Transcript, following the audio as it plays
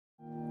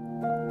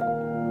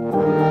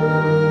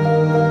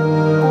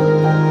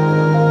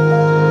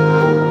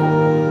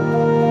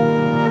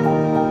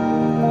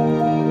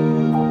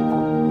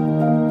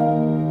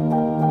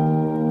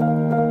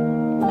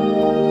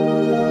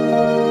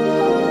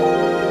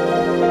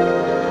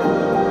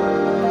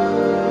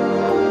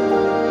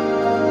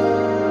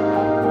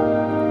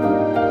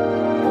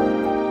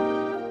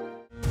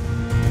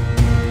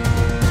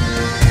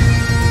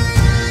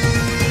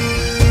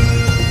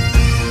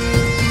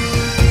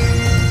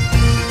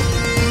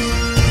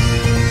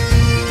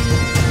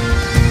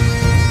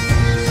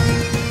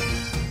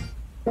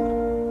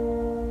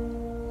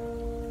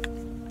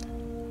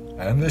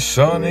The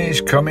sun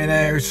is coming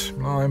out.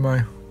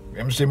 Blimey. We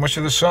haven't seen much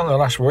of the sun the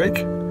last week.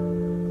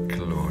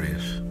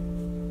 Glorious.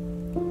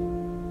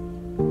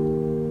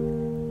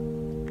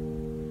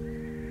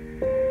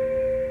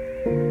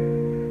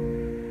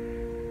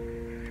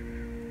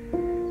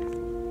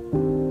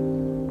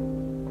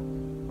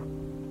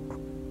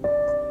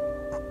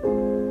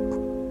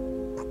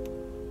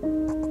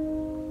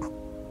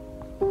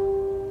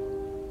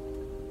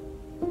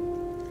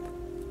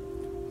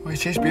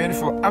 It is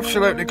beautiful,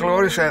 absolutely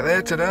glorious out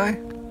there today.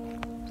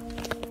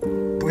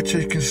 But as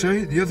you can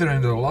see, the other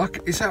end of the lock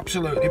is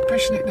absolutely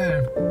pissing it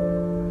down.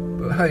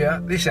 But hey,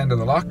 this end of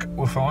the lock,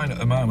 we're fine at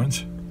the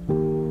moment.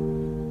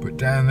 But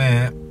down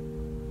there,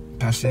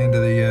 past the end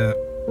of the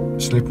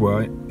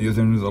slipway, the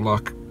other end of the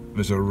lock,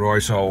 there's a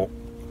right old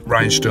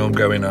rainstorm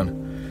going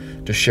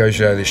on. Just shows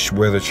you how this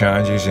weather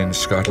changes in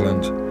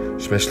Scotland,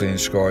 especially in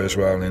Skye as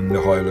well, in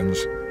the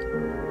Highlands.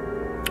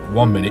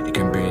 1 minute you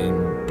can be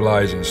in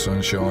blazing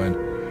sunshine,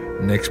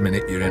 next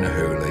minute you're in a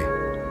hoolie.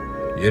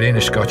 You're in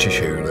a Scottish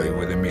hoolie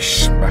with a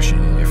mist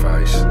smashing in your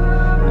face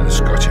and the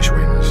Scottish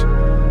winds.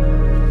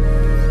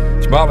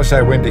 It's marvellous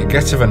how windy it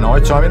gets of a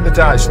night time. In the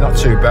day it's not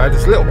too bad,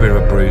 there's a little bit of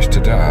a breeze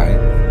today.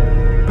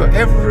 But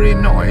every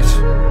night,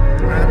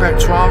 around about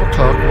 12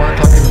 o'clock, 1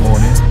 o'clock in the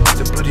morning,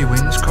 the bloody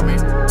wind's coming.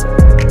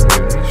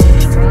 It's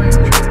strange.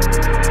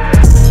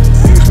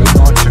 Usually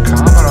nights are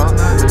calmer, aren't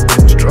they? The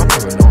winds drop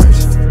overnight.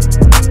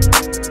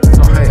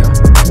 Not here.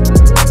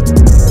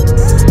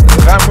 The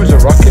van was a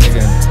rocket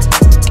again.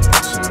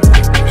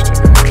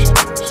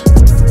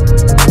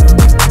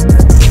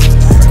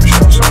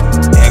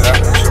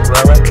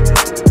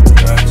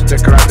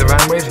 Stick around the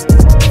van with.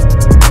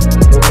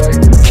 Lovely.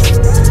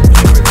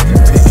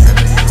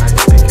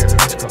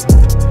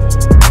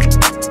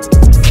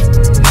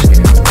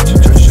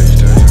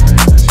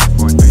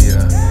 Might be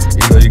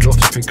illegal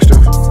to pick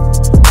stuff. But,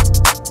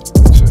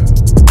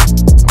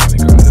 I've only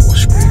got a little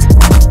sprig.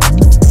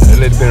 And a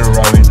little bit of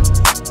rowing,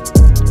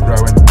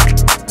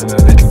 and a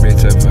little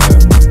bit of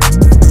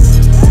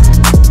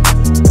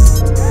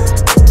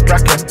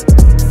bracken.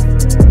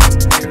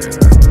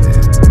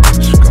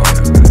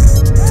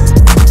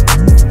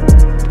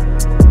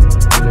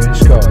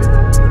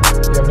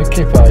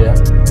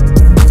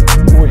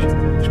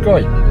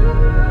 Skye,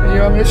 are you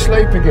having a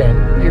sleep again?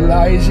 You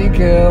lazy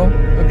girl.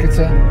 Look at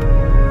her.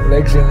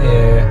 Legs in the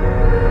air.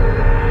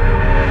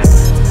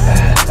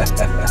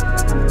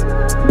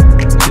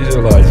 She's a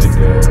lazy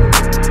girl.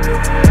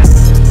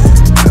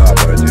 No,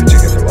 but I do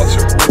take her for lots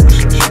of walks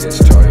when she gets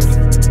tired.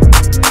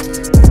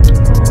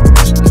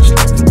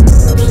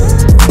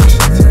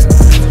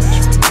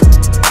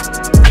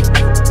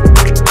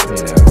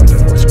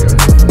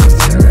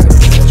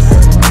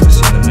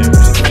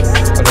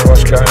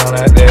 Going on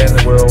out there in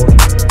the world.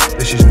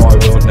 This is my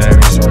world now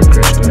inside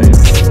Christine.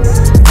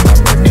 I'm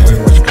not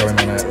knowing what's going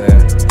on out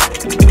there.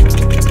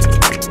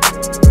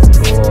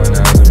 Oh, I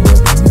know the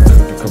world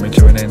could be coming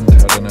to an end, I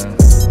don't know.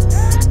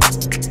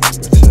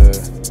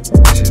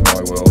 But this is my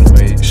world,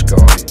 me,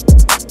 Skye,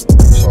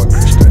 inside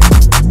Christine.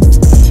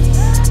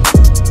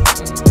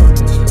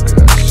 Look at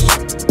that.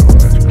 Oh,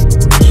 that's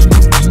glorious.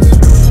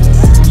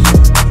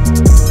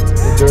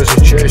 It does,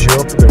 it cheers you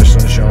up, a bit of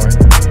sunshine,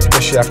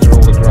 especially after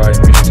all the grey and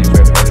misty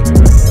weather.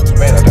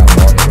 I don't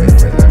like the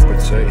weather,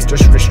 but it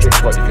just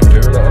restricts what you can do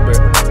a little bit.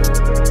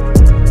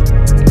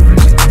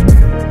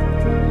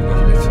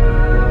 Loving it.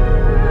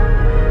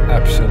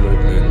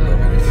 Absolutely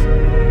loving it.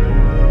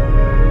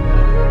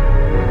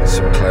 There's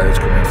some clouds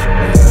coming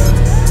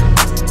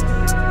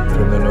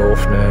from the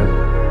north now.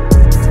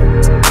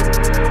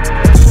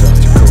 It's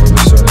starting to cover the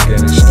sun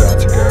again, it's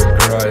starting to go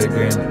grey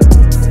again.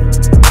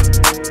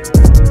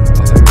 I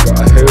think we've got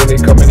a hoolie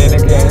coming in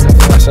again. I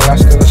think that's the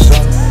last of the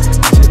sun.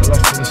 Is it the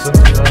last of the sun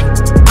today?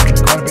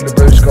 The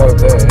blue sky up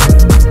there. I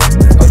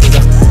don't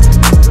know.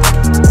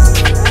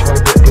 Got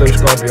a bit of blue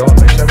sky behind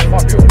me, so we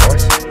might be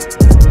alright.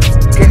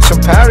 Getting some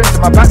power into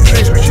my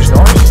batteries, which is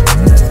nice.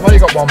 I've only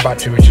got one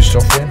battery which is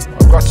suffering.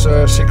 I've got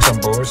 6 on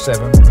board,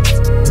 7.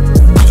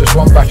 It's just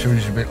one battery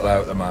which is a bit low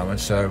at the moment,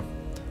 so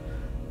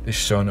this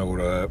sun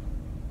will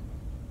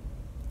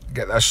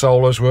get that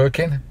solars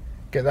working,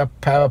 get that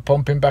power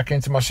pumping back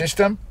into my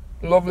system.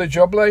 Lovely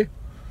jubbly.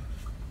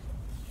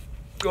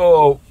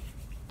 Go.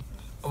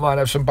 I might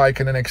have some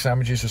bacon and egg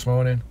sandwiches this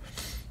morning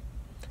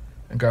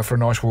and go for a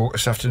nice walk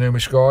this afternoon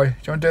with Skye. Do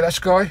you want to do that,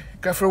 Skye?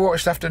 Go for a walk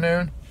this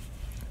afternoon?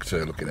 So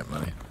looking at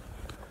money.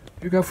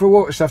 You go for a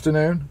walk this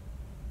afternoon?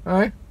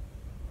 Eh?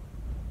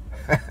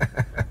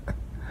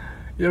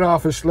 You're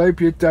half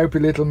asleep, you dopey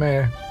little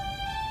mare.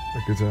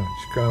 Look at her.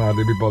 She can't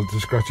hardly be bothered to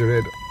scratch her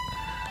head.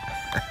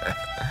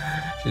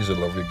 She's a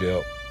lovely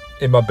girl.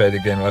 In my bed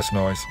again last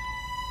night.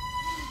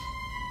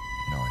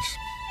 Nice.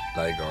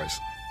 Lay, guys.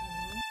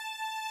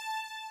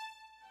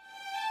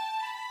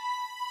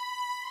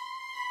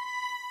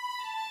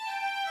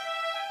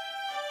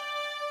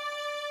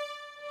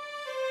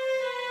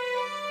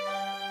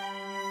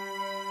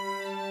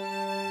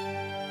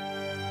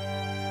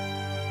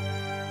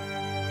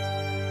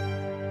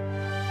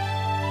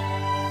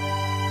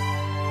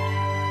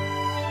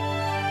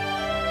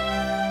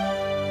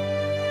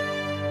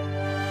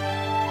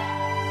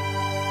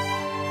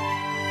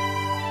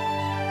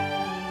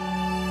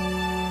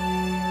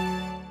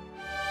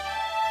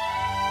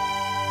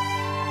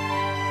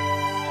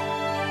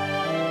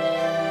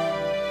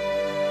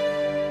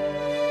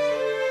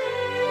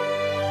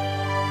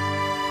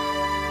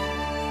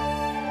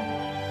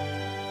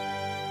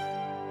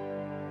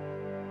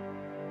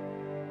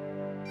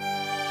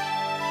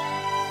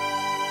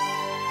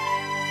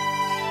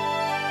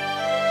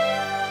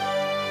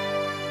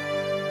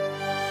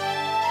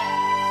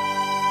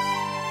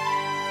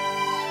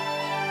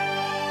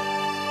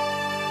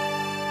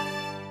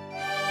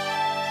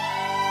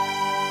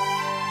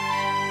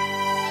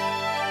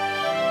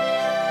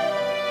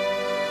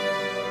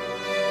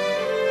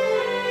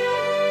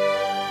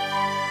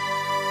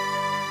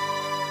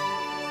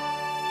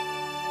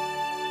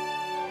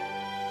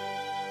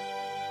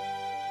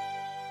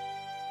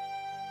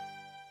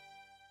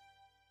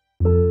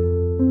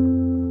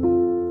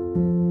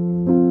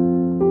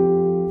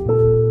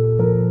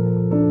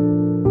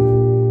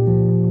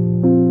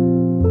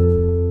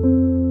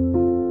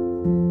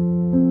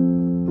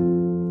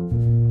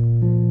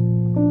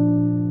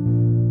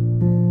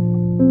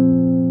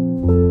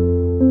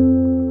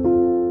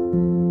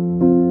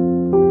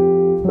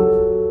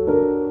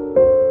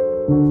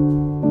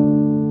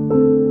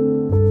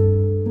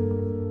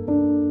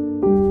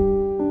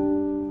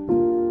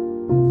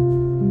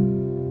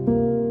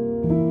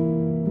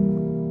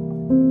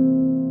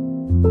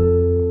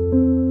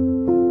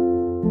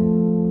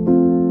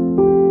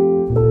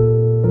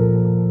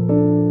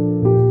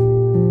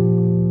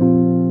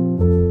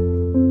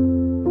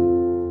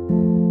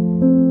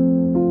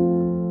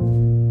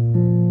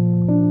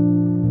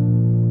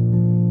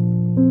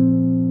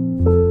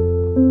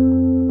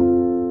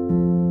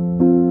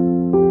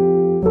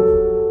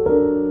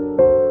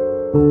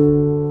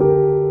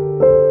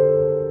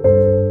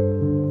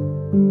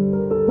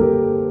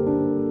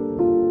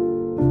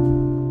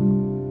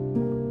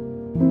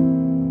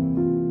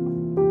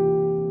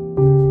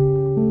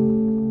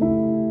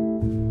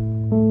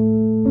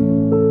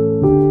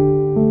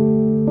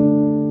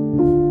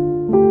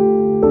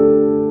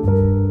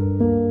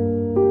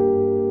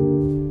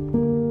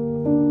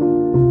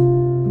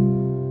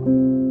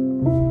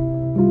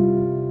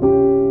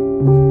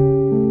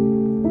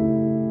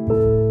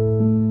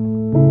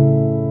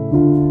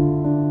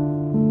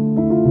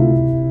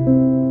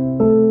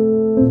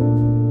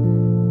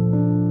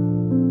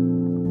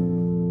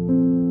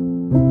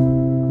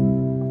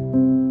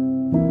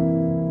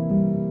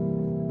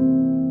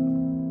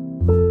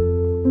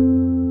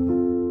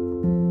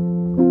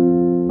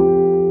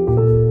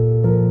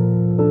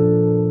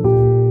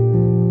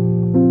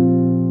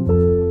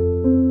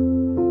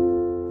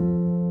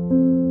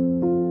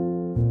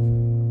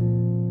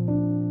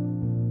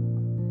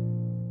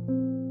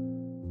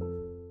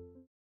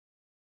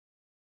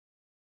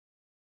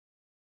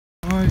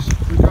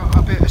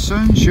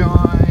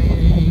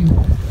 sunshine.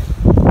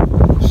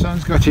 The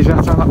sun's got his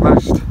hat on at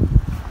last.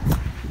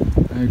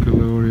 How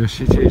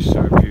glorious. It is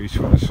so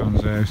beautiful when the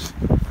sun's out.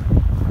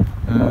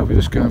 We're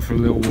just going for a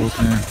little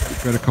walk now.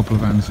 We've got a couple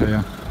of vans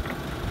here.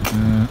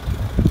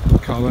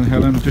 Carl and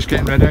Helen just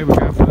getting ready. We're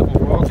going for a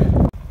little walk.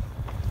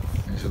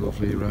 There's a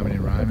lovely Roman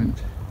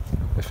environment.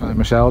 The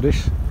famous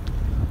Aldis.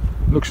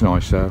 Looks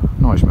nice though.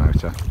 Nice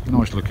motor.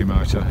 Nice looking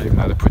motor, even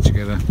though they're put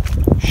together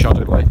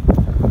shoddily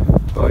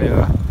by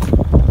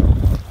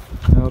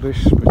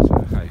Aldis. But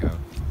hey ho.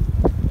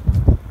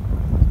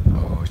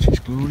 Oh, it is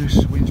glorious.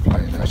 The wind's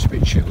blowing now. It's a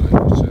bit chilly,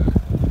 but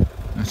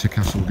that's a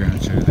castle we're going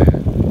to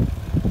there.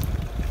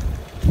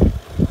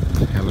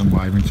 Helen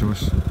waving to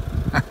us.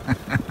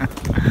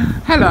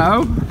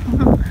 Hello!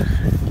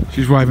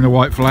 She's waving a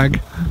white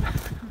flag.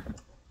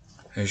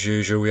 As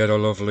usual, we had a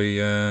lovely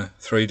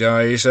 3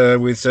 days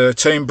with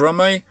Team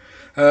Brummie.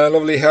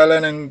 Lovely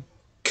Helen and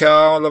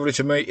Carl, lovely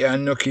to meet you,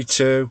 and Nookie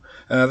too.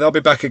 They'll be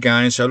back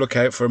again, so look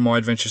out for My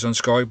Adventures on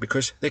Skye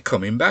because they're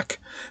coming back.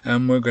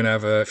 And we're going to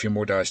have a few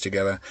more days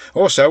together.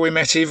 Also, we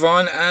met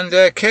Yvonne and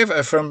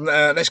Kev from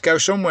Let's Go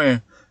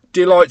Somewhere.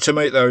 Delight to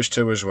meet those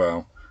two as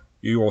well.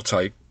 You all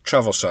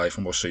travel safe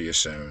and we'll see you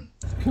soon.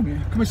 Come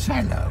here, come and say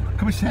hello.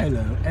 Come and say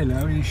hello.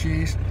 Hello, here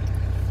she is.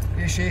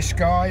 Here she is,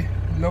 Skye.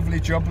 Lovely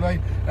jubbly.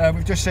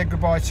 We've just said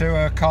goodbye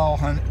to Carl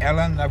and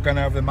Ellen. They've gone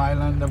over the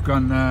mainland. They've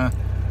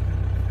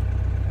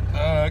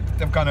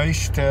gone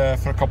east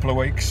for a couple of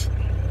weeks.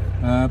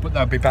 But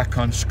they'll be back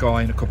on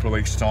Skye in a couple of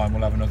weeks' time.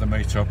 We'll have another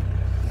meet up.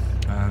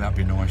 That'd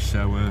be nice.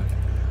 So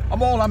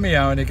I'm all on my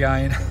own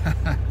again,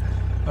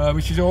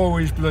 which is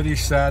always bloody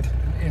sad.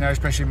 You know,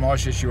 especially in my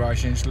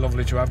situation. It's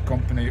lovely to have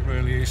company, it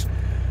really is.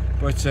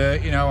 But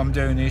you know, I'm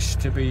doing this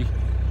to be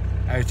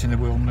out in the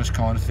wilderness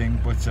kind of thing.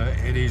 But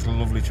it is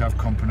lovely to have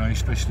company,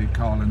 especially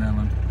Carl and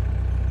Ellen.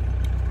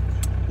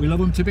 We love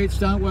them to bits,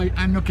 don't we?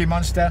 And Nookie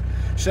Monster.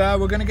 So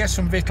we're going to get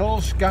some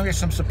victuals, go and get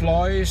some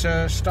supplies,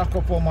 stock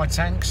up all my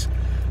tanks.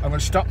 I'm going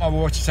to stock my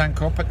water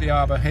tank up at the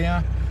harbour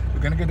here.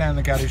 We're going to go down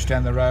the garage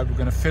down the road. We're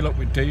going to fill up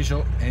with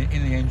diesel in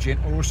the engine,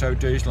 also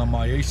diesel on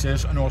my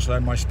heaters, and also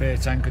my spare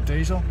tank of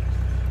diesel.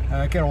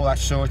 Get all that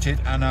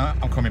sorted, and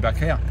I'm coming back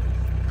here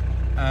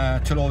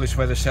till all this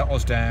weather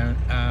settles down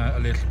a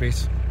little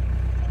bit,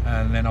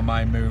 and then I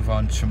may move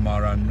on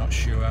tomorrow. I'm not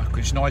sure, because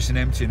it's nice and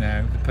empty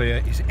now. The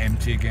pier is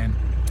empty again.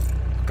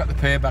 I've got the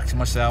pier back to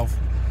myself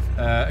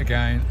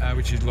again,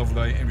 which is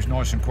lovely. It was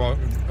nice and quiet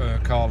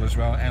with Carl as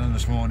well, Ellen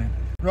this morning.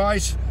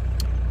 Right,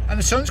 and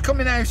the sun's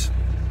coming out.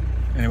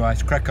 Anyway,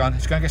 let's crack on.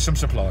 Let's go and get some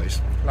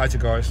supplies. Later,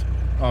 guys.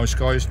 Oh,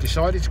 Skye's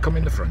decided to come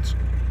in the front.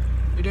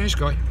 You doing,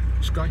 Skye?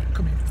 Skye,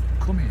 come here.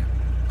 Come here,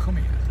 come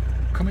here,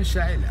 come and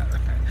say hello.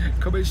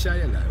 Come and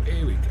say hello.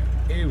 Here we go,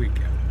 here we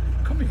go.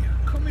 Come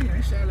here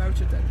and say hello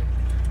to Daddy.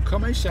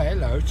 Come and say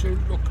hello to,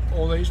 look,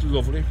 all these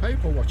lovely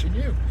people watching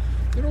you.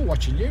 They're all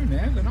watching you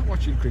now. They're not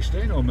watching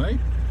Christine or me.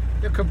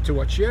 They've come to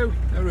watch you.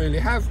 They really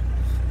have.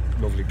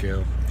 Lovely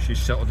girl. She's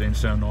settled in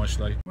so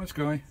nicely. Let's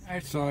go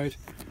outside.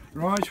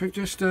 Right, we've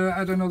just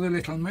had another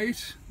little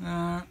meet.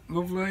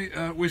 Lovely.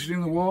 Wizard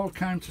in the Wild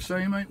came to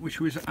see me, which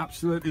was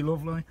absolutely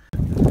lovely.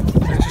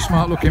 It's a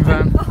smart looking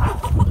van. I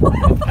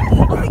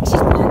think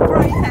she's more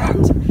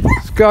greyhound.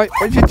 Skye,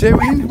 what you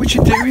doing? What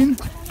you doing?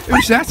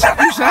 Who's that?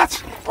 Who's that?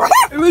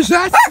 Who is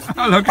that?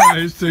 Oh, look at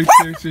those two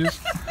cuties.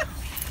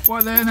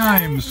 What are their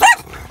names?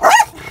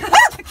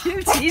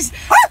 Cuties,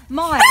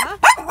 Maya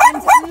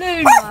and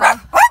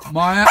Luna.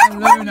 Maya and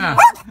Luna.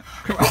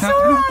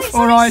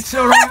 Alright,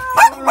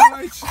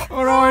 alright.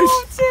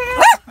 Oh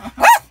dear.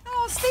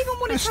 Oh, Stephen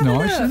wanted That's to have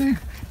nice, a look. isn't it?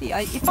 Yeah,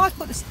 if I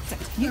put this,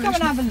 you go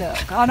and have a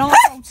look. And I'll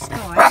hold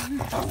Skye.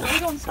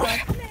 Hold on,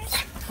 Skye. Come here.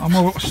 I'm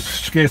all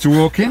scared to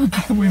walk in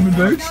with my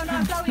boots.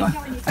 No, go in.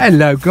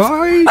 Hello,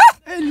 guys.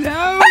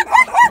 Hello.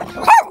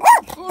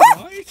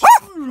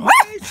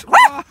 Alright.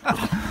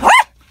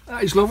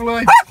 That is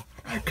lovely.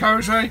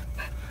 Cosy.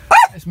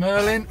 It's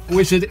Merlin,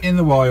 Wizard in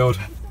the Wild.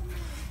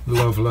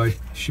 Lovely.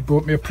 She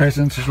brought me a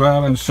present as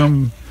well and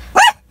some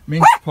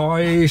mince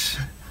pies.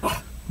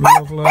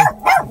 Lovely.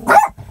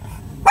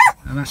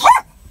 And that's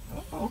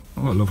oh,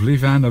 a lovely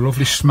van, a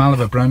lovely smell of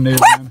a brand new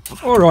van.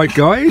 Alright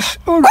guys,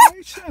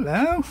 alright,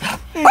 hello,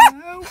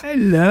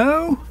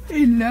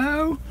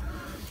 hello.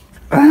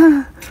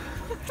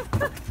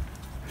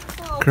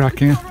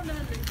 Cracking.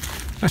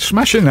 That's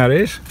smashing, that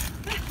is.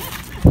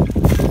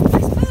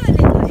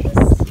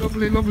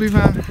 Lovely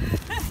van.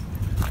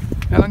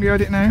 How long have you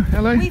had it now,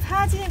 Ellie? We've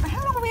had it,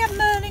 how long have we had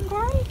Merlin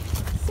Grey?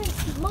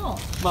 Since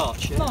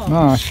March,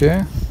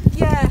 yeah.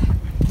 Yeah.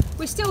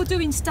 We're still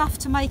doing stuff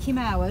to make him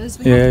ours.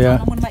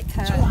 I want to make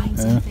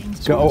curtains and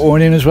things. Got an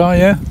awning as well,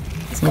 yeah?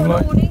 It's got an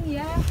awning,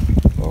 yeah.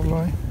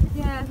 Lovely.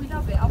 Yeah, we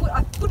love it. I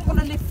wouldn't want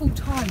to live full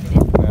time in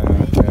it.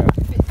 Yeah.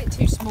 A bit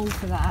too small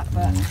for that,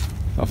 but.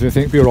 I think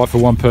it'd be alright for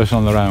one person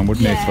on their own,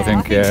 wouldn't it? I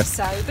think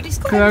so. But it's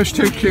got those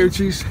two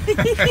cuties.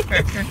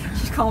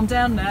 She's calmed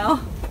down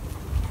now.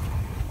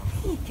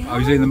 I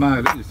was in the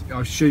mail.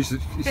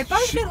 They're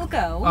both little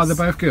girls. Oh, they're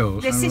both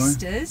girls. They're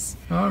sisters.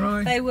 All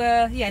right. They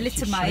were,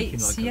 litter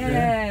mates. Like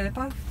they're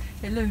both.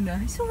 Hey, Luna.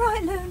 It's all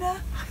right,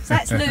 Luna. So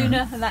that's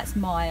Luna and that's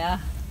Maya.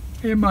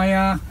 Hey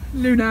Maya,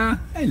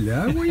 Luna,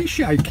 hello, what are you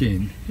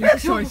shaking? You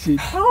excited?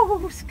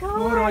 Oh, Skye.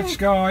 All right,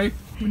 Skye,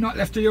 we're not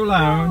left you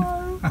alone.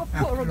 Oh, I've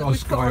put her on, Oh, we've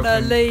Skye, got on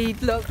her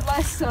lead, look,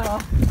 bless her.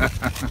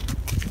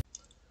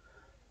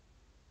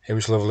 It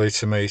was lovely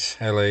to meet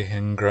Ellie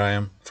and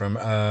Graham from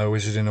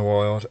Wizard in the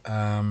Wild.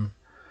 And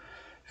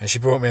she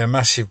brought me a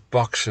massive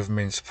box of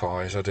mince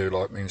pies. I do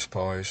like mince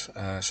pies,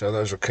 so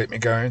those will keep me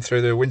going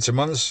through the winter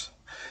months.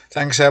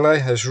 Thanks, Ellie,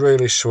 that's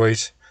really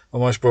sweet.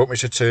 Almost brought me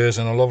to tears,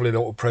 and a lovely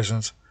little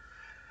present.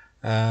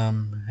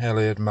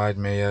 Ellie had made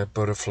me a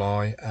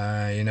butterfly.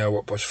 You know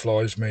what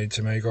butterflies mean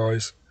to me,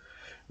 guys.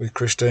 With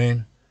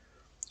Christine,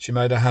 she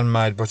made a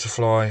handmade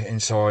butterfly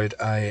inside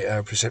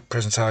a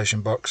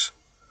presentation box,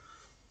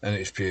 and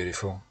it's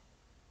beautiful.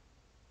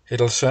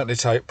 It'll certainly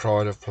take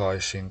pride of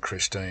place in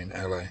Christine,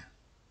 Ellie.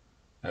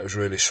 That was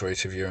really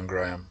sweet of you and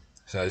Graham.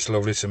 So it's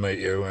lovely to meet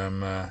you.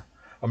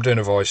 I'm doing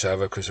a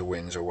voiceover because the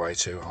winds are way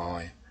too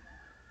high,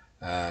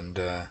 and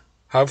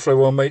hopefully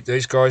we'll meet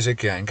these guys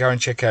again. Go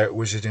and check out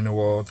Wizard in the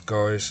Wild,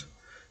 guys.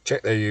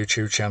 Check their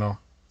YouTube channel.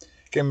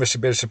 Give them us a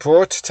bit of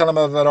support. Tell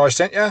them that I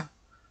sent you.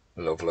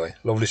 Lovely.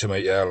 Lovely to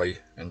meet you, Ellie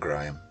and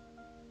Graham.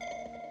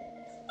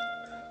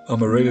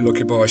 I'm a really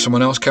lucky boy.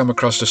 Someone else came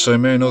across to see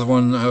me, another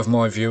one of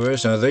my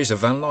viewers. These are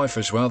Vanlife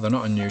as well. They're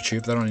not on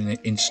YouTube, they're on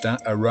Insta.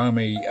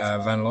 Romy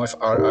Vanlife,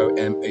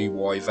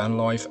 R-O-M-E-Y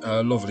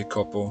Vanlife. Lovely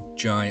couple,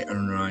 Jay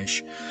and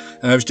Raish.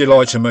 I was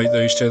delighted to meet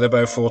these two. They're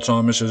both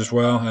full-timers as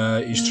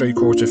well. He's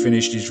three-quarter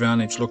finished his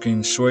van. It's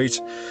looking sweet.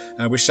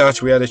 We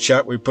sat, we had a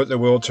chat, we put the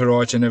world to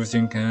right and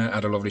everything.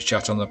 Had a lovely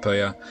chat on the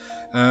pier.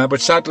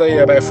 But sadly,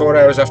 about 4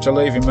 hours after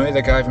leaving me,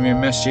 they gave me a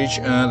message.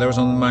 They was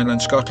on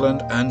mainland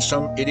Scotland, and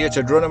some idiot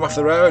had run them off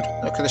the road.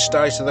 Look at the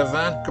state of the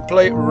van.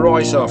 Complete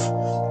write-off.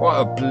 What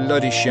a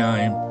bloody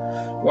shame.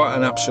 What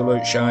an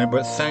absolute shame.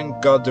 But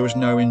thank God there was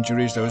no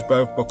injuries. They was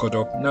both buckled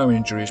up. No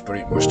injuries, but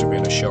it must have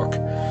been a shock.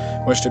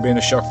 Must have been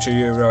a shock to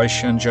you,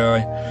 Raish and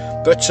Jay.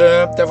 But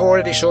they've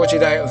already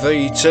sorted out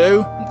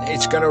V2.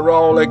 It's going to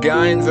roll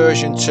again,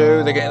 version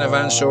 2. They're getting a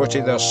van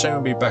sorted. They'll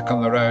soon be back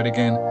on the road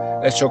again.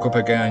 Let's hook up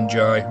again,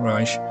 Jay,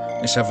 Raish.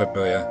 Let's have a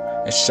beer.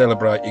 Let's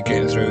celebrate you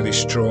getting through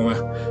this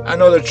trauma.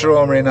 Another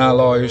trauma in our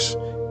lives.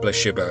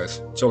 Bless you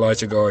both. Till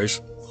later,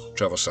 guys.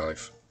 Travel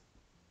safe.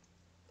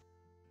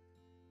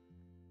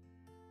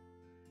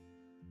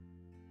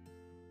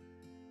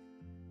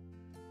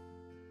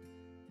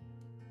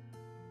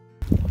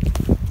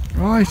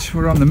 Right,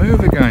 we're on the move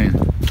again.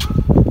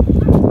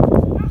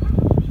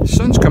 The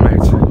sun's come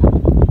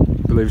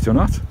out, believe it or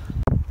not.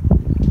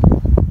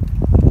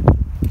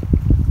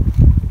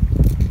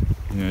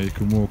 Yeah, you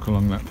can walk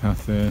along that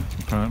path there,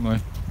 apparently.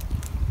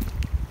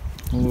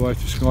 All the way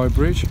to Skye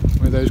Bridge,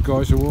 where those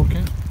guys are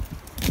walking,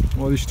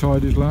 while this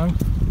tide is low.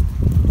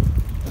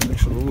 It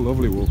looks a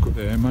lovely walk up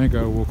there. May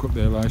go walk up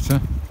there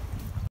later.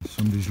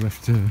 Somebody's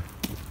left a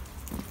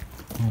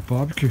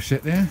barbecue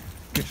set there.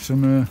 Get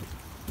some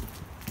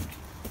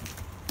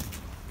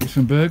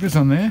burgers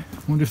on there.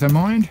 Wonder if they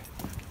mind.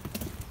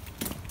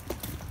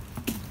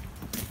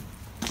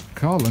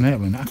 Carl and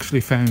Ellen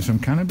actually found some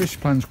cannabis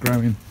plants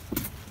growing.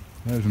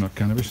 Those are not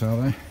cannabis,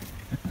 are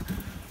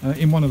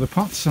they? In one of the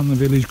pots on the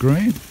village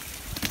green.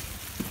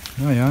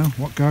 Oh yeah,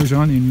 what goes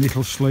on in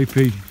little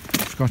sleepy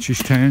Scottish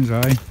towns,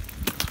 eh?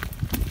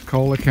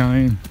 Cola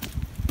cane,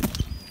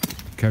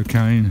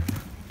 cocaine.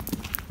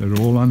 They're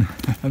all on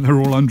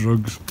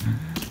drugs.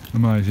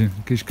 Amazing.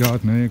 Kiss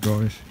garden here,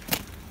 guys.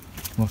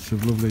 Lots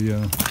of lovely.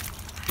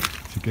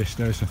 It's a guest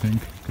house, I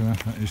think.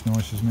 That is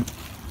nice, isn't it?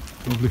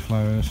 Lovely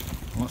flowers.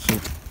 Lots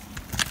of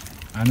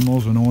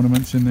animals and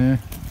ornaments in there.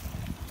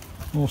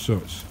 All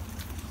sorts.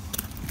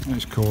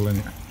 It's cool, isn't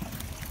it?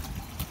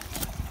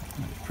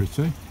 It's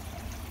pretty.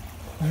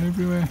 They're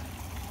everywhere.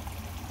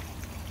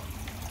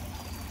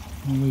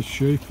 All these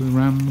sheep, the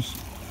rams,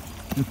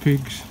 the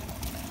pigs.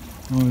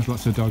 Oh, there's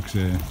lots of dogs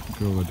there.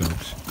 Look at all the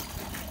dogs.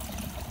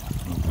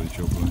 Lovely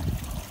jubbly.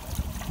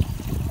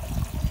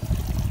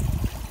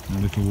 A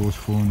little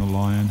waterfall and a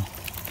lion.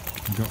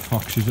 We've got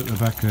foxes at the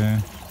back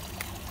there.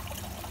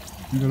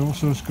 We've got all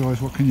sorts,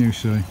 guys. What can you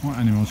see? What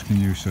animals can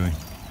you see?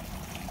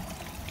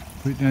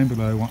 Put it down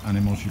below what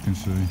animals you can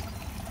see.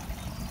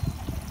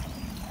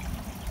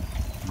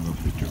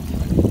 Lovely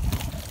jubbly.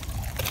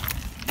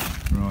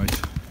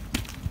 Right,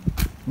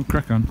 we'll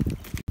crack on.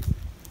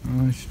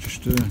 Right,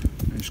 just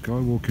it's Skye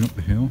walking up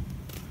the hill.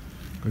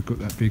 Got to cut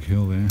that big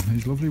hill there.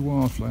 There's lovely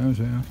wildflowers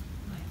here.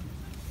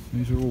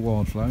 These are all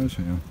wildflowers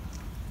here.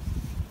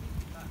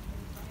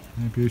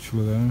 How beautiful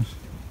are those?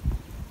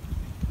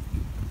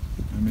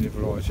 How many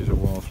varieties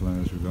of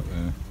wildflowers we've got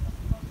there?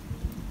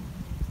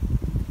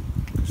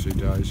 You can see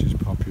daisies,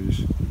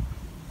 poppies.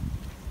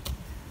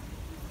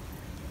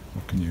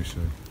 What can you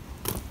see?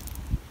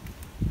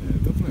 Yeah,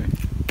 lovely.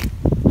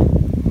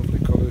 Lovely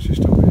colours this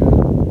time of year.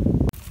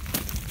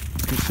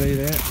 You can see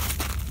there,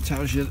 it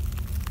tells you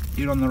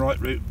you're on the right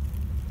route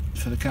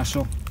for the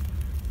castle.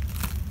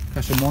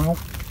 Castle Mile.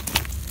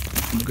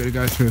 And we're going to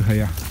go through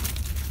here.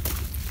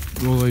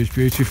 All these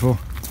beautiful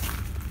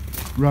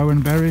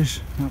rowan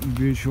berries, that was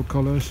beautiful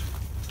colours.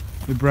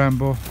 The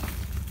bramble,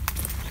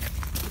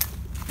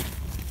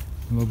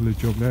 lovely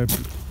job there.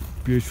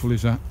 Beautiful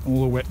is that.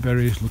 All the wet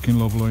berries looking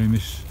lovely in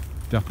this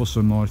dapple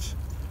sunlight.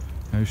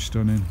 How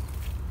stunning.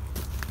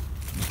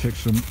 I'll take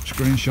some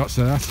screenshots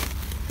of that.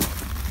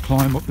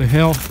 Climb up the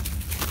hill.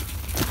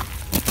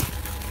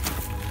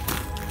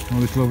 All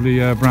this lovely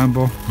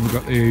bramble. We've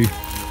got the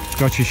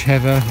Scottish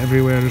heather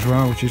everywhere as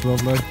well, which is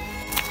lovely.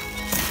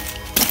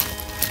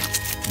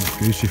 It's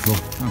beautiful,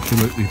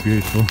 absolutely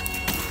beautiful.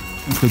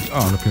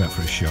 Oh, look at that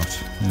for a shot.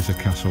 There's a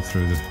castle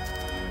through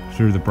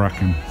the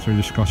bracken, through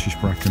the Scottish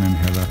bracken and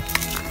heather,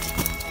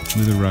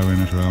 with a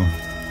rowan as well.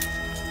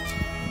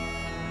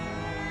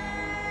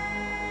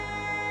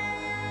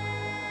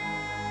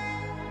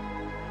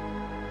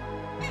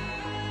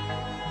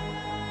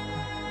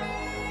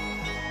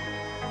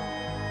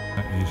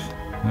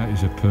 That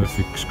is a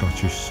perfect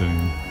Scottish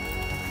scene.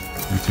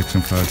 We took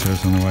some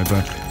photos on the way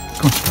back.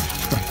 Go on,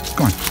 Skye,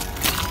 go on.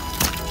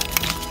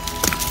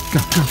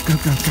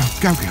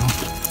 Go, girl.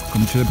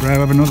 Coming to the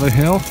brow of another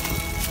hill.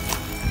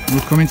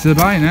 We're coming to the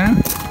bay now.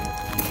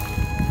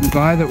 The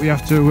bay that we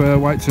have to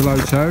wait till low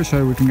tide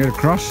so we can get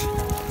across.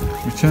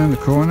 We turn the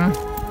corner.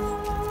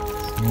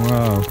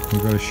 Wow,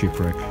 we've got a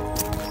shipwreck.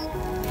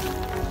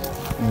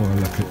 Oh,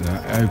 look at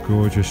that. How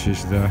gorgeous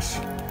is that?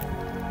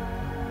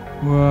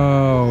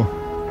 Wow.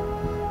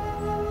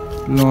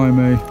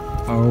 Blimey.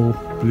 Oh,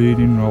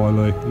 bleeding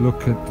Riley.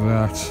 Look at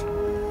that.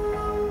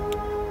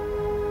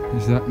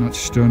 Is that not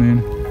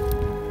stunning?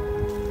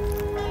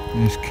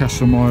 There's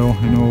Castle Mile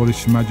in all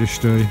its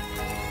majesty.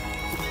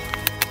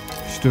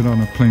 Stood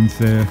on a plinth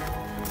there.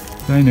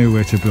 They knew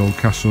where to build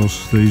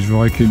castles, these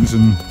Vikings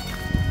and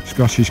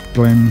Scottish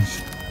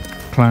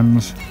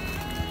clans.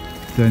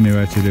 They knew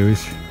how to do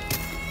it.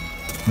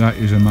 That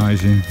is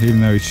amazing, even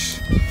though it's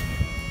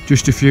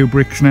just a few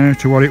bricks now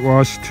to what it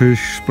was, to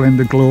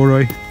splendid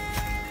glory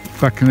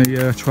back in the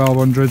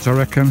 1200s, I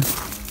reckon,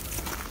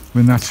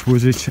 when that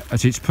was it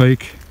at its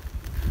peak.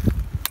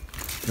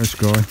 Go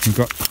Skye. We've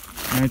got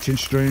mountain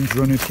streams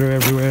running through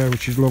everywhere,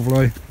 which is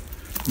lovely,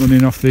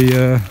 running off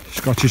the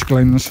Scottish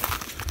glens.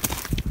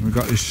 We've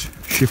got this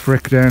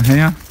shipwreck down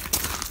here.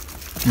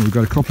 We've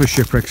got a couple of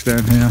shipwrecks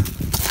down here.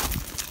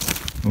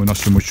 Well, not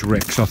so much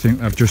wrecks, I think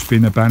they've just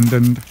been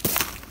abandoned.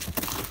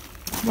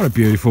 What a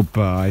beautiful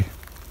bay.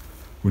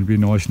 Would be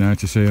nice now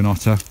to see an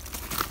otter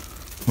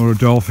or a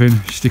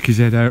dolphin stick his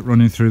head out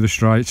running through the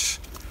straits.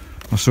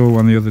 I saw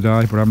one the other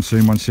day, but I haven't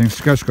seen one since.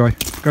 Go Skye,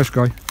 go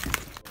Skye.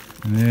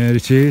 And there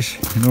it is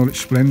in all its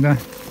splendour.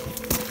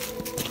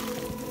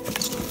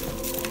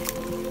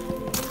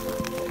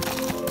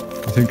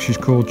 I think she's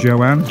called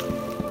Joanne.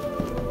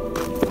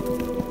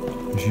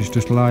 She's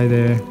just lay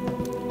there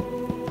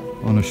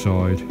on her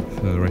side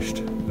for the rest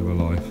of her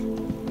life.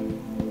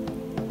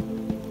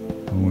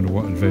 I wonder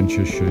what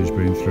adventures she's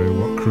been through,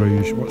 what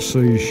cruise, what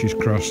seas she's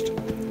crossed,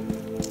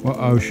 what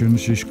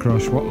oceans she's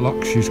crossed, what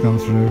locks she's gone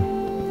through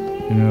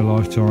in her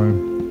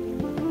lifetime.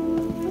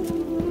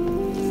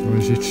 What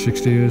is it,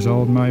 60 years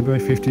old maybe,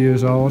 50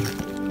 years old?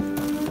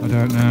 I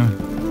don't know.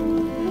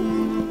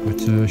 But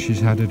she's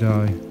had a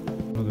day.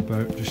 Another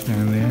boat just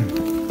down there.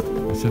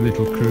 It's a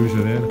little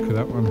cruiser there, look at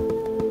that one.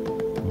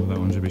 Oh, that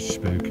one's a bit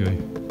spooky.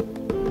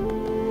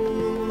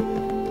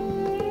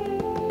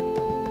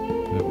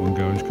 That one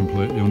goes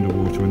completely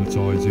underwater when the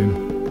tide's in.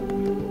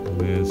 And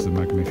there's the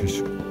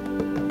magnificent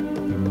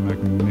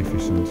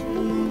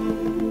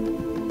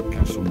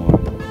Castle Mile.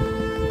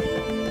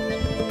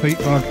 Peat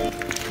bog.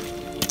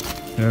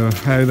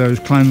 How those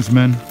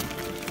clansmen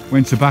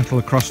went to battle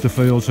across the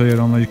fields here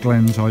on these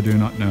glens, I do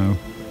not know.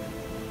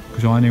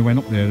 Because I only went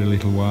up there a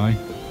little way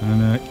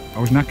and I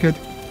was knackered.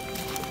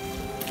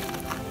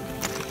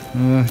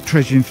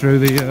 Trudging through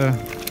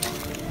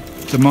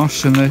the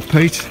moss and the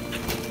peat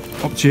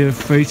up to your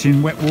feet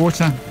in wet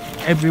water.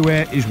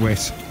 Everywhere is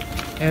wet.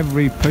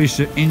 Every piece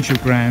of inch of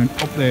ground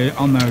up there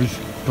on those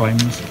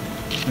glens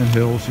and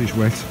hills is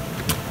wet.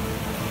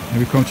 Here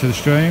we come to the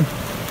stream.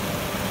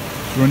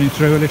 It's running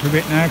through a little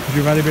bit now because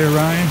we've had a bit of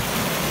rain.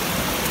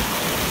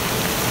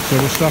 So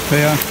we'll stop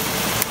here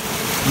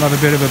and have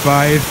a bit of a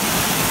bathe.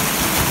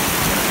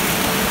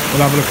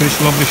 We'll have a look at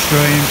this lovely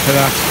stream to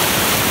that.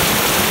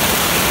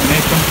 And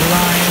here comes the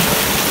rain.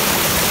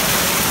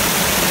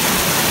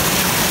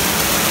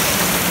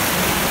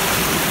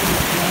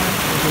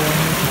 We're going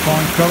in to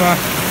find cover.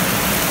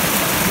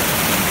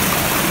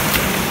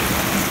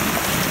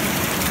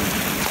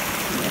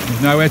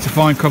 There's nowhere to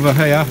find cover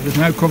here. There's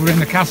no cover in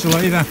the castle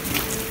either.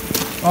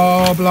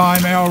 Oh,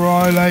 blimey,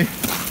 O'Reilly.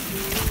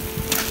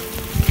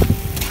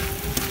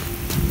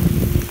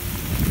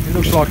 It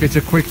looks like it's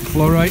a quick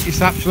flurry.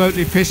 It's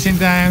absolutely pissing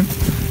down.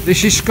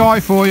 This is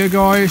Skye for you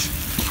guys.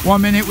 1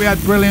 minute we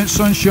had brilliant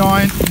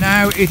sunshine.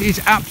 Now it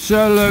is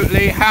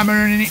absolutely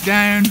hammering it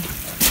down.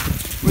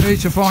 We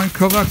need to find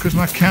cover because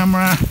my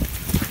camera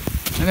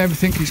and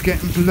everything is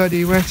getting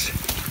bloody wet.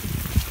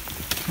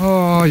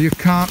 Oh, you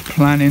can't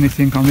plan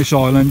anything on this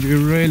island.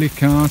 You really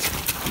can't.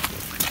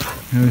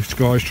 This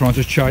guy's trying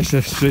to chase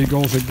the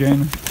seagulls again.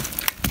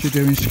 What you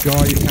doing,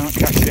 Skye? You can't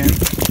catch them.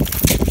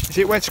 Is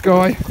it wet,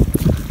 Skye?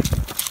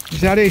 Is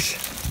that it?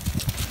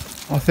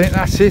 I think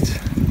that's it.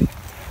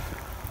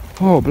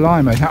 Oh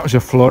blimey, that was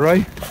a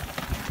flurry.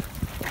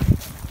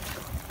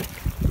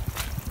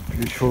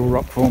 Beautiful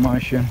rock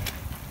formation.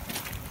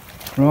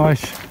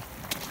 Right,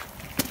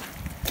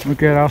 we'll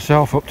get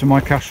ourselves up to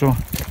my castle.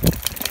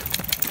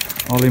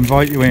 I'll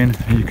invite you in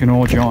and you can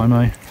all join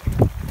me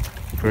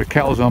for a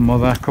kettle's on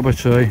mother, cup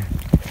of tea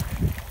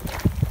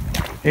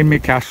in my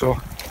castle.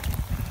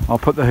 I'll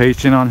put the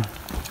heating on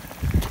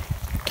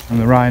and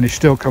the rain is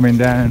still coming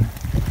down,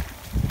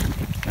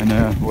 and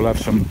we'll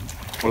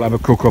have a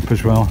cook up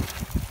as well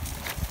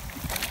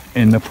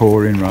in the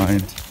pouring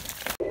rain.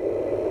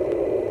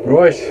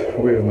 Right,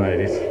 we've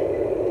made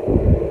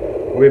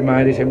it. We've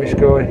made it, haven't we,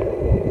 Skye?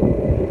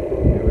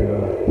 Here we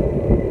are.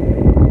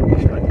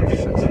 It's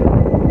magnificent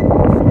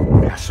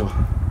castle.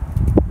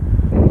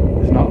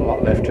 There's not a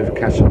lot left of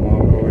Castle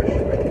Mile, guys.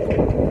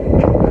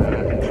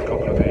 There's a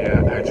couple of the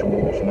outer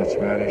walls and that's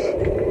about it.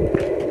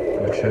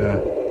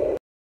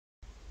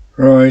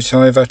 But right,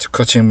 I've had to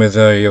cut in with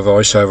a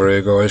voiceover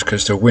here, guys,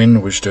 because the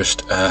wind was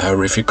just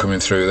horrific coming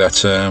through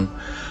that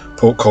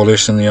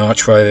portcullis and the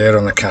archway there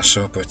on the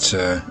castle, but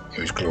it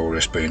was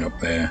glorious being up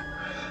there.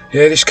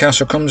 Yeah, this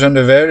castle comes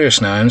under various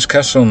names: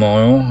 Castle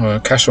Mile,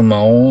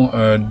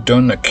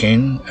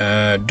 Dunnikin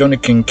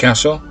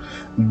Castle,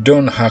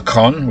 Dun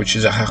Hakon, which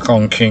is a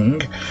Hakon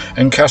king,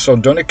 and Castle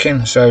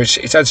Dunnikin. So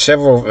it's had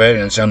several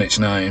variants on its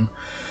name,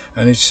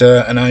 and it's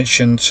an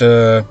ancient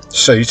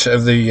seat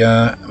of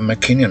the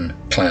MacKinnon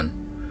clan.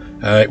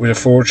 It was a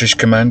fortress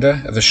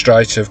commander of the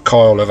Strait of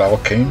Kyle of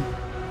Alkene,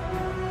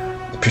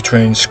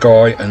 between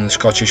Skye and the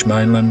Scottish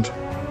mainland.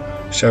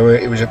 So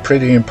it was a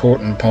pretty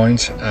important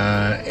point.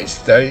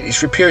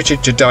 It's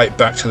reputed to date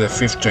back to the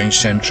 15th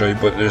century,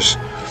 but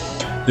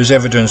there's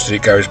evidence that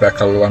it goes back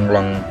a long,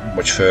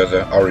 much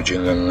further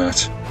origin than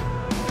that.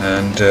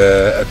 And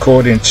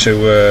according to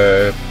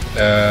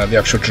the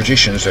actual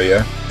traditions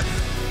here,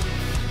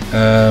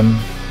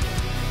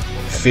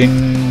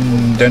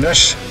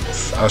 Findunus,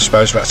 I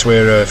suppose that's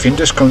where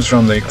Findus comes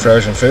from, the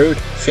frozen food.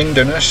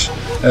 Findunus,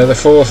 the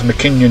fourth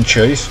MacKinnon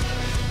chief,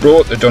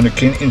 brought the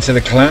Dunnikin into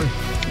the clan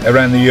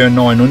around the year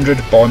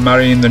 900 by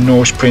marrying the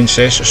Norse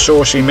princess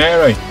Saucy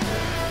Mary.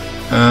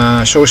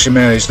 Saucy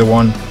Mary is the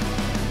one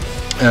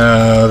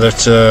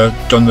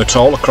that done the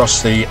toll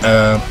across the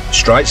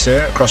straits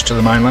there, across to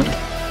the mainland,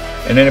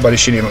 and anybody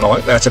she didn't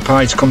like, they had to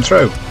pay to come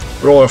through.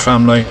 Royal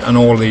family and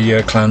all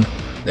the clan,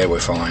 they were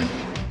fine.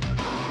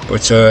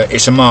 But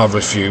it's a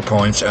marvellous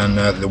viewpoint, and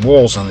the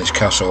walls on this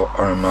castle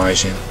are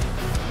amazing.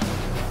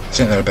 I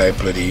think they're about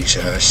bloody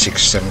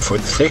 6-7 foot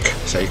thick,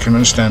 so you can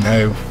understand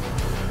how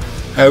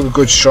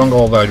good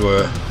stronghold they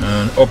were.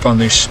 And up on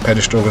this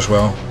pedestal as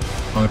well,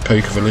 on the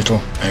peak of a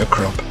little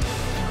outcrop.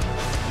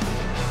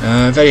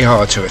 Very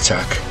hard to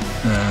attack.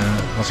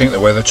 I think the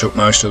weather took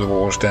most of the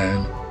walls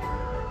down.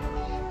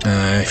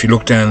 If you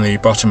look down the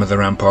bottom of the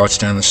ramparts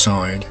down the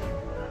side,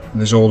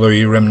 there's all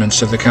the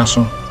remnants of the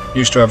castle.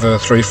 Used to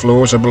have 3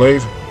 floors, I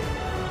believe.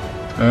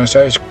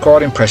 So it's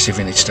quite impressive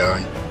in its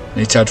day.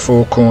 It had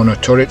 4 corner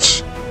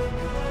turrets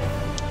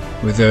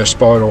with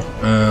spiral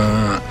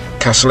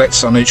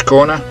castlets on each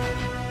corner.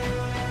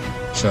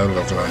 So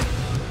lovely.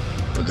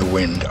 But the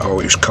wind, oh,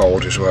 it was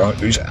cold as well.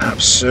 It was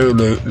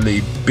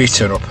absolutely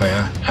bitter up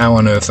here. How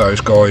on earth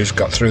those guys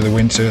got through the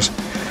winters?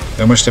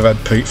 They must have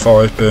had peat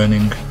fires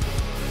burning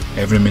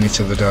every minute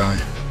of the day.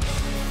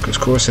 Because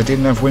of course they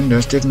didn't have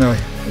windows, didn't they?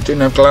 They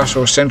didn't have glass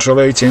or central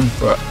heating,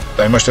 but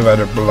they must have had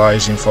a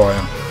blazing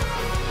fire.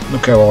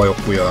 Look how high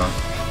up we are.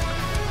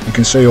 You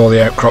can see all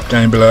the outcrop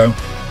down below.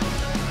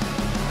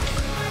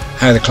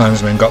 How the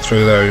clansmen got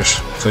through those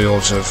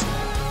fields of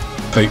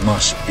peat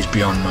moss is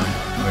beyond me.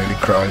 Really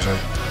crazy.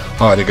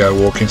 I had to go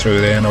walking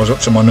through there and I was up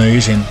to my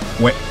knees in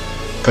wet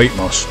peat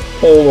moss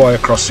all the way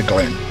across the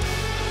glen.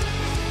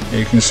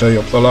 You can see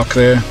up the loch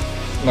there,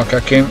 Loch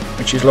Akin,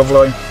 which is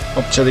lovely,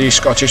 up to the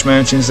Scottish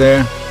mountains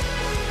there.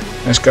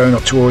 That's going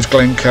up towards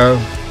Glencoe.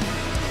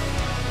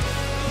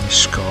 And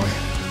Skye.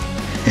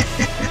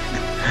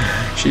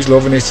 She's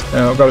loving it.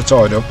 I've got her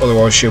tied up,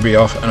 otherwise she'll be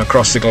off and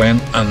across the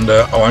glen, and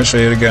I won't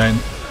see her again.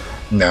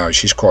 No,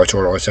 she's quite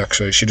alright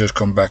actually. She does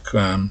come back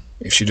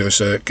if she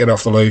does get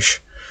off the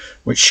leash,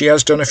 which she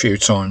has done a few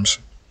times.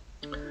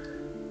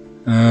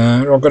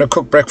 I'm going to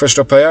cook breakfast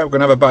up here. I'm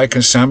going to have a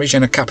bacon sandwich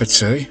and a cup of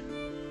tea.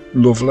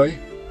 Lovely.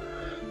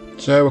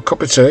 So a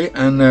cup of tea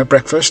and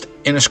breakfast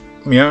in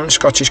my own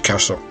Scottish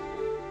castle.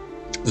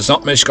 There's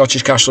not many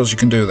Scottish castles you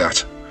can do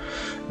that.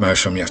 Most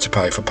of them you have to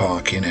pay for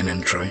parking and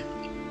entry.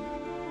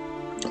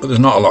 But there's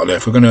not a lot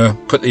left. We're going to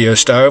put the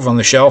stove on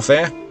the shelf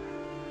there.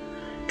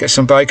 Get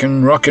some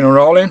bacon rocking and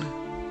rolling.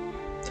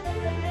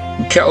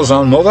 And kettle's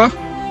on mother.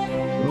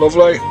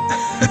 Lovely.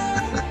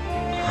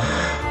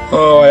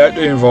 Oh, I hate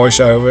doing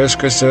voiceovers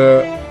because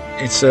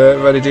it's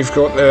very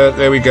difficult.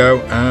 There we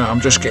go.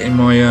 I'm just getting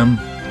my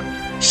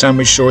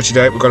sandwich sorted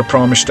out. We've got a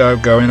primer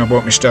stove going. I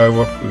brought my stove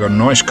up. We've got a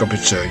nice cup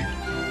of tea.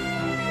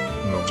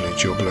 Lovely,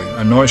 jubbly.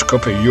 A nice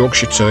cup of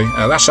Yorkshire tea.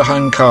 That's a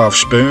hand-carved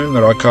spoon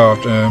that I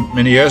carved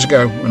many years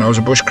ago when I was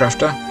a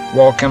bushcrafter,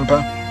 wild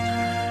camper.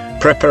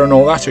 prepper and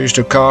all that. I used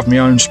to carve my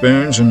own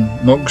spoons and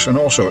mugs and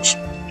all sorts.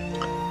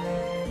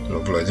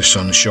 Lovely, the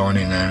sun's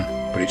shining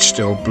now, but it's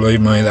still,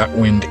 believe me, that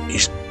wind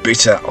is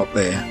bitter up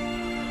there.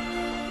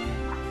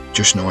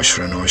 Just nice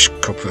for a nice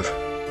cup of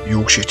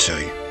Yorkshire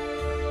tea.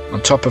 On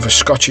top of a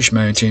Scottish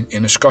mountain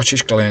in a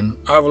Scottish glen,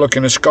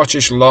 overlooking a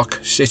Scottish loch,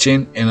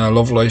 sitting in a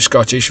lovely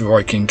Scottish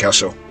Viking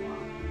castle.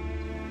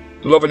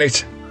 Loving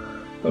it,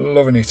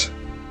 loving it.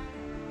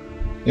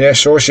 Yeah,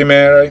 Saucy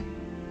Mary,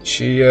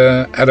 she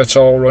had a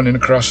toll running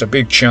across a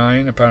big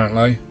chain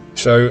apparently,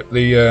 so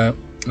the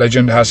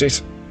legend has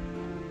it.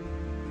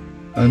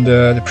 And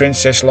the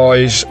princess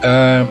lies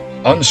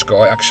on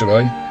Skye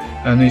actually,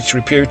 and it's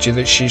reputed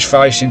that she's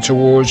facing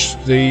towards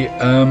the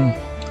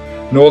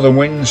northern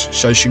winds,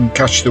 so she can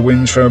catch the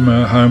winds from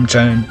her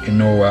hometown in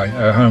Norway,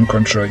 her home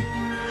country.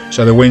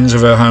 So the winds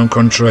of her home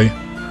country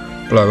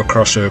blow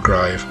across her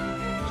grave.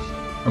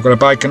 I've got a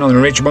bacon on the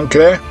ridge bunker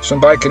there, some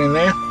bacon in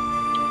there.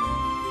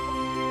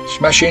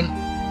 Smashing.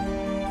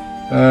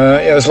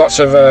 Yeah, there's lots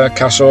of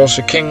castles.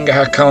 The King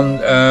Hakon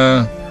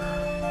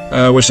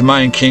was the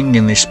main king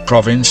in this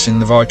province in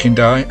the Viking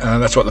day.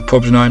 That's what the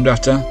pub's named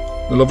after.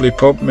 The lovely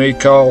pub. Me,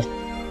 Carl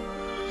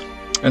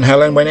and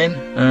Helen went in,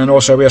 and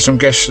also we had some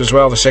guests as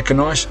well the second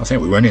night. I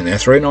think we went in there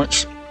 3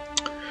 nights.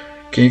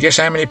 Can you guess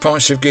how many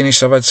pints of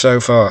Guinness I've had so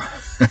far?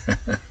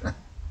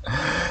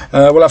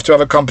 We'll have to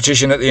have a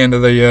competition at the end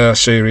of the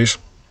series.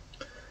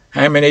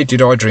 How many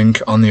did I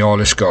drink on the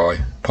Isle of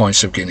Skye?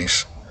 Pints of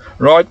Guinness.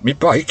 Right, me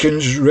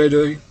bacon's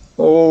ready.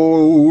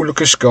 Oh,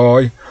 look at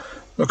Skye.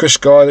 Look at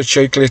Skye, the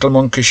cheeky little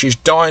monkey. She's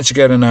dying to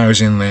get her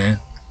nose in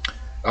there.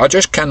 I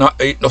just cannot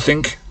eat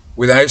nothing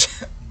without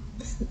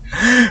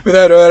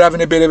her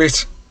having a bit of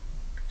it.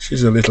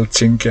 She's a little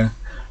tinker.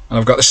 And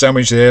I've got the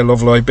sandwich there,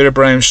 lovely. Bit of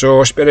brown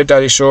sauce, bit of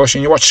daddy sauce.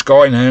 And you watch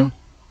Skye now.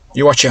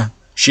 You watch her.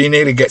 She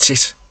nearly gets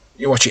it.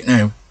 You watch it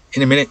now.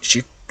 In a minute,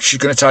 she's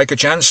going to take a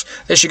chance.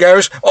 There she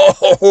goes.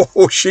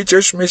 Oh, she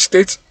just missed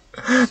it.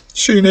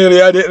 She nearly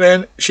had it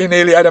then. She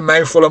nearly had a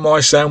mouthful of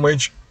my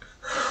sandwich.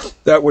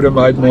 That would have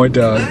made my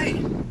day.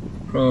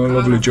 Oh,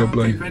 lovely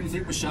jubbly.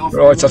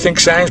 Right, I think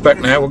sound's back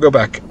now. We'll go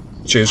back.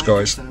 Cheers,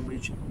 guys.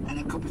 And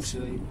a cup of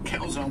tea.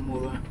 Kettle's on,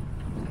 mother.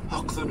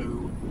 Hock the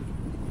new.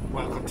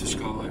 Welcome to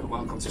Skye.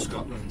 Welcome to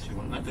Scotland. You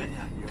want that, don't you?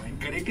 You ain't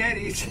gonna get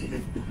it.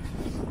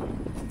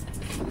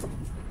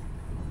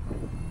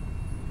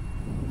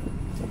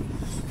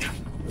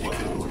 Whoa.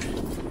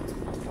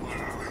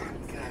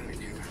 Get out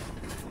of you.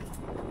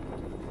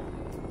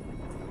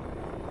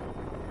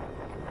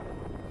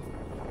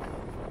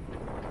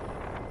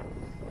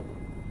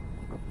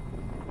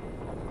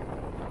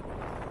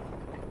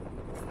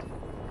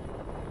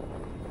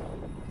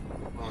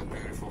 Oh,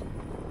 beautiful.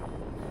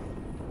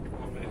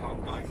 Lovely hot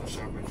bacon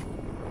sandwich.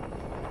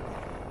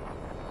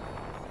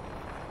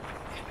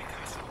 In the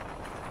castle.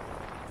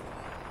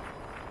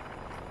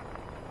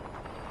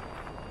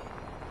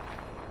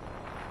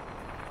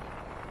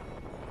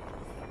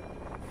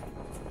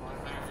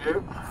 View.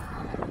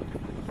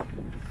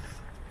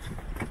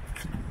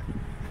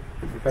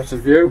 Better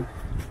view.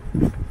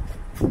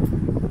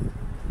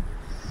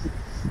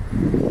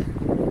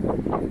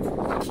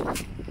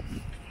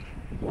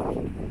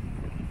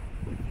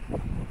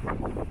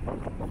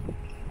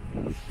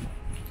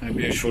 How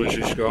beautiful is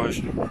this,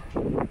 guys?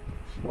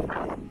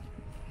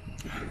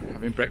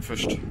 Having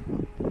breakfast.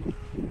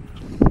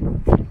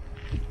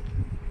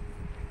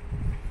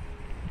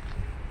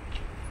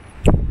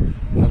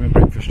 Having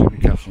breakfast in the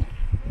castle.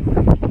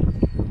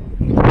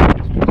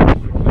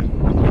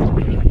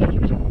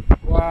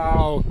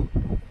 Wow.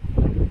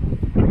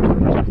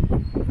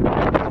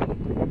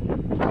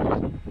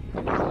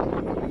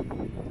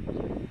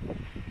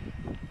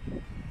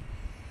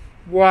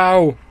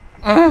 Wow.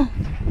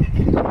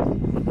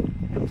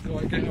 So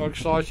I get all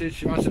excited.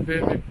 She wants a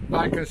bit of a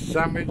bacon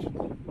sandwich.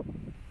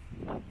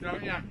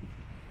 Don't you?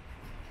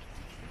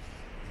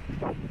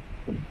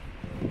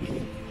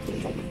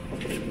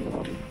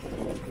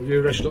 Will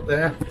you rest up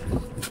there?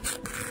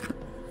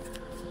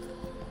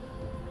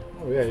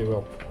 Oh yeah, you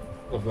will.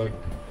 Lovely.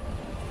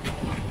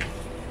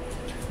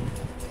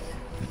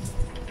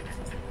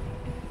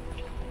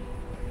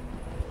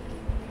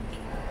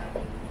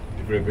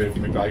 Give her a bit of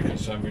my bacon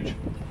sandwich.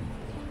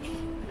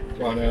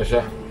 Well, no,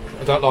 sir.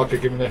 I don't like her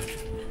giving her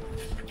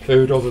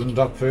food other than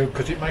dog food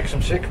because it makes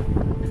them sick.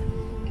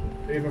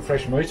 Even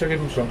fresh meat I give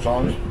them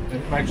sometimes and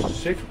it makes them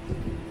sick.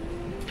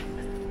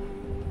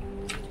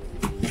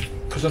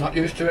 Because they're not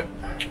used to it.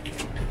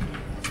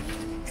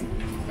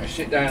 I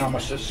sit down on my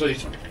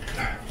seat.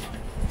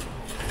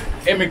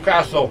 In my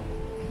castle.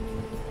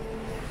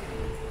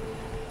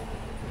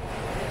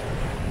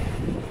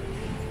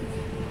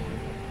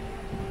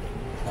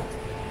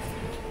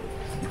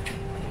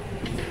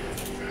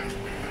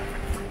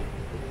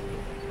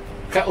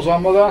 Kettle's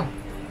on, mother.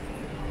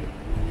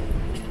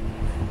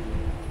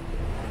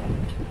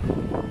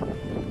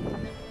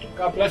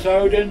 God bless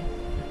Odin.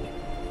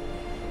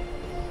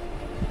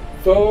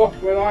 Thor,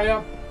 where are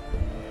you?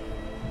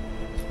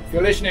 If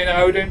you're listening,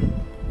 Odin,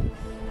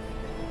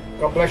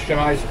 God bless you,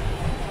 mate.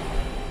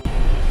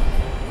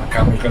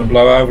 camera's going to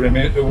blow over in a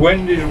minute. The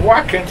wind is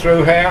whacking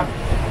through here.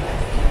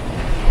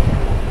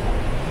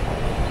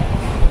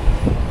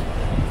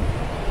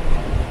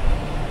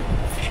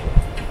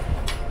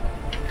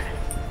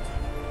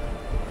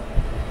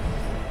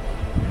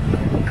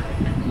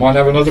 Might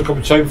have another cup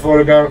of tea before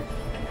I go.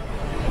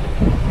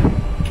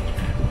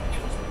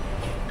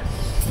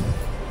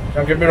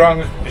 Don't get me wrong,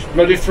 it's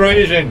bloody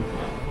freezing.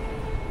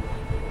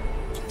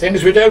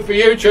 Things we do for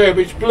YouTube,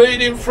 it's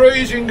bleeding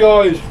freezing,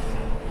 guys.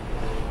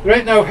 There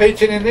ain't no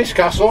heating in this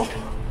castle.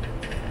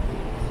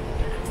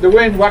 The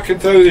wind whacking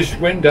through this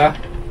window.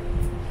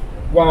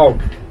 Wow.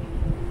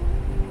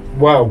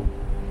 Wow.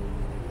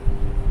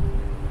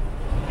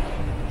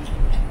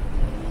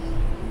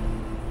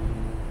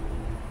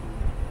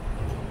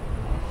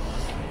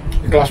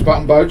 The glass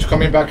bottom boat's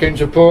coming back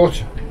into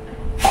port,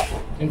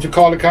 into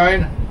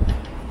Carlicane.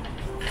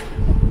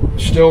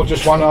 Still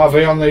just one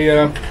RV on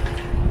the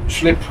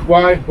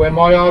slipway where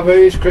my RV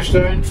is,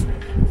 Christine.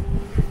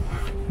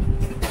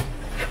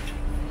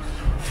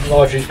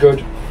 Life is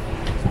good.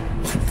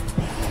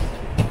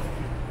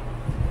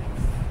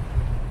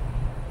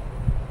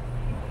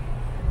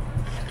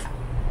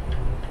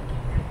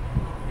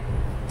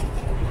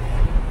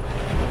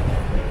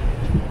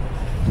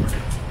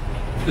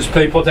 There's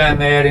people down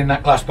there in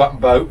that glass bottom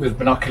boat with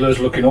binoculars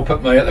looking up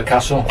at me at the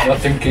castle. They're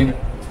thinking,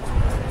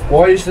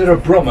 why is there a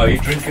brummie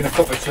drinking a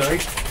cup of tea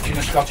in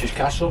a Scottish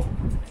castle?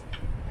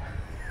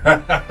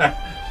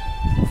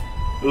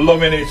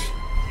 Loving it.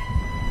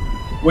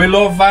 We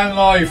love van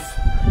life.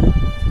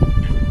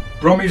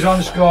 Brummies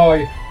on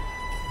Skye.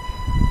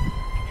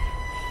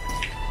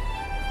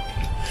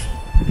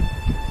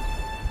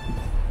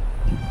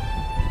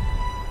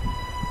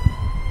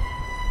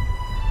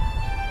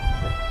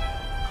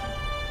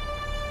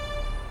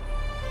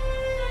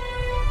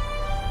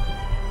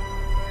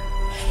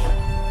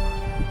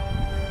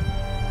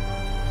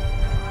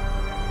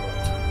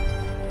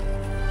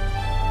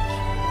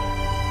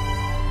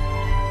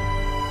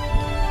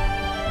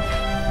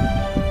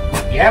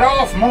 Get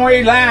off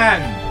my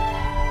land!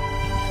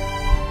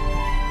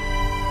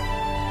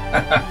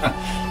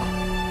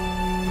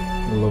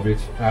 Love it,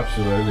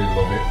 absolutely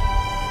love it.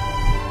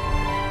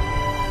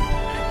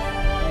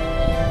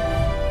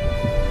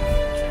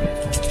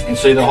 You can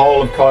see the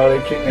whole of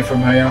Kylie Kidney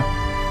from here,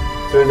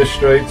 through the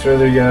street, through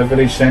the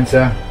village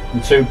centre, the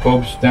two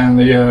pubs, down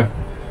the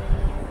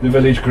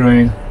village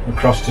green,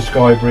 across to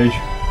Skye Bridge.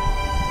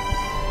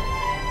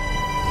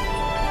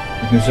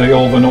 You can see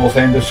all the north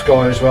end of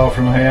Skye as well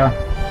from here,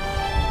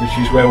 which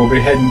is where we'll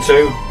be heading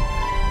to.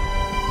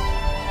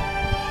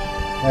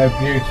 How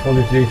beautiful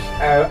is this?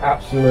 How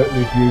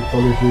absolutely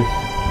beautiful is this?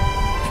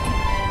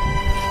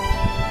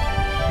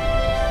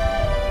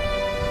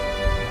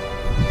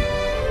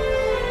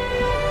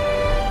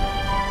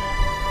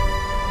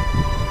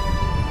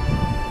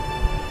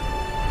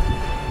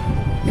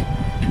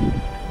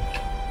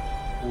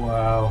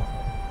 Wow.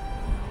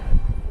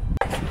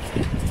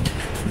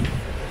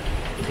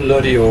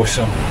 Bloody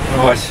awesome.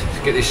 Right, let's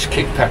get this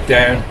kick pack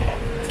down.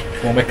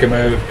 We'll make a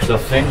move, because I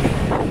think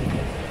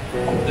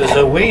there's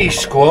a wee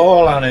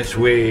squall on its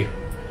way.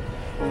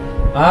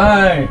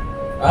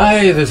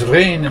 Aye, there's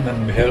rain in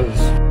the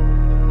hills.